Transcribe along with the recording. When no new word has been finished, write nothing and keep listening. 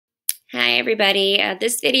Hi everybody.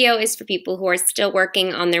 This video is for people who are still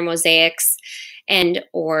working on their mosaics and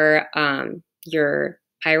or your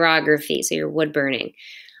pyrography, so your wood burning.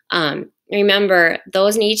 Remember,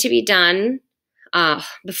 those need to be done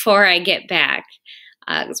before I get back.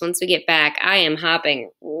 Because once we get back, I am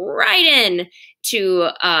hopping right in to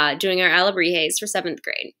doing our Alabrijes for 7th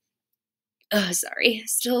grade. Sorry,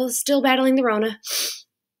 still battling the Rona.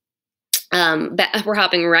 We're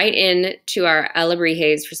hopping right in to our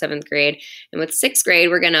Alabrijes for 7th grade. And with 6th grade,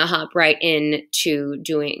 we're going to hop right in to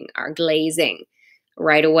doing our glazing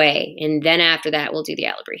right away. And then after that, we'll do the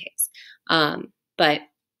Alabrijes. But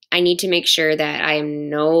I need to make sure that I am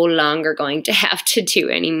no longer going to have to do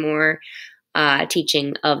any more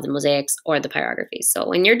teaching of the mosaics or the pyrography. So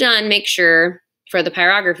when you're done, make sure for the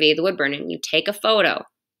pyrography, the wood burning, you take a photo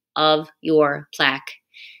of your plaque.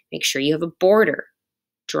 Make sure you have a border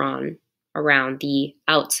drawn around the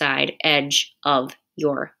outside edge of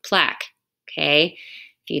your plaque, okay?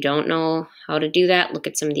 If you don't know how to do that, look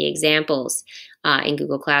at some of the examples in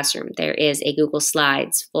Google Classroom. There is a Google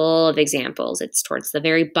Slides full of examples. It's towards the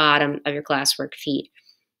very bottom of your classwork feed.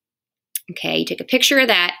 Okay, you take a picture of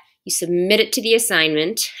that, you submit it to the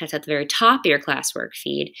assignment. That's at the very top of your classwork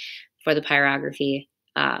feed for the pyrography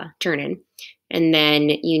turn-in. And then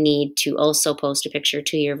you need to also post a picture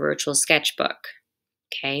to your virtual sketchbook,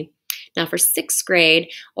 okay? Now for 6th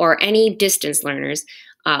grade or any distance learners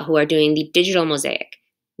who are doing the digital mosaic,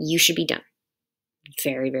 you should be done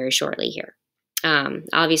very, very shortly here.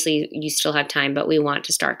 Obviously, you still have time, but we want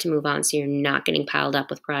to start to move on so you're not getting piled up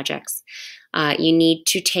with projects. You need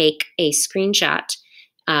to take a screenshot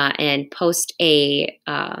and post a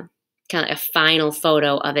kind of a final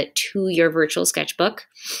photo of it to your virtual sketchbook.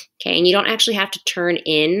 Okay, and you don't actually have to turn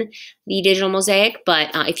in the digital mosaic, but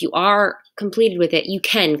if you are completed with it, you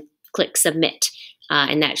can click submit,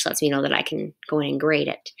 and that just lets me know that I can go in and grade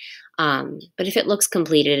it. But if it looks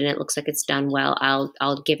completed and it looks like it's done well,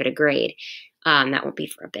 I'll give it a grade. That won't be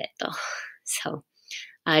for a bit though. So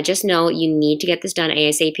just know you need to get this done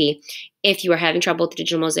ASAP. If you are having trouble with the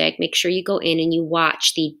digital mosaic, make sure you go in and you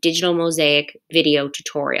watch the digital mosaic video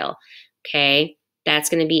tutorial. Okay, that's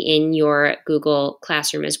going to be in your Google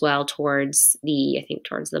Classroom as well, towards the, I think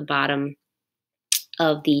towards the bottom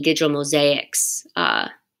of the digital mosaics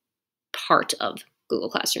part of Google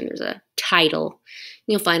Classroom. There's a title.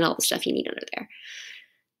 You'll find all the stuff you need under there.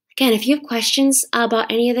 Again, if you have questions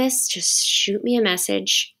about any of this, just shoot me a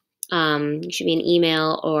message. You should be an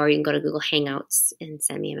email, or you can go to Google Hangouts and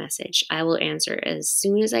send me a message. I will answer as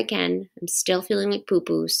soon as I can. I'm still feeling like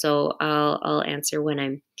poo-poo, so I'll answer when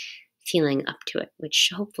I'm feeling up to it,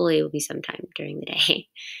 which hopefully will be sometime during the day.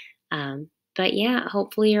 But yeah,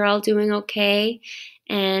 hopefully you're all doing okay,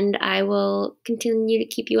 and I will continue to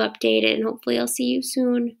keep you updated, and hopefully I'll see you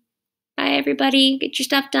soon. Bye everybody, get your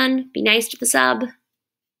stuff done, be nice to the sub.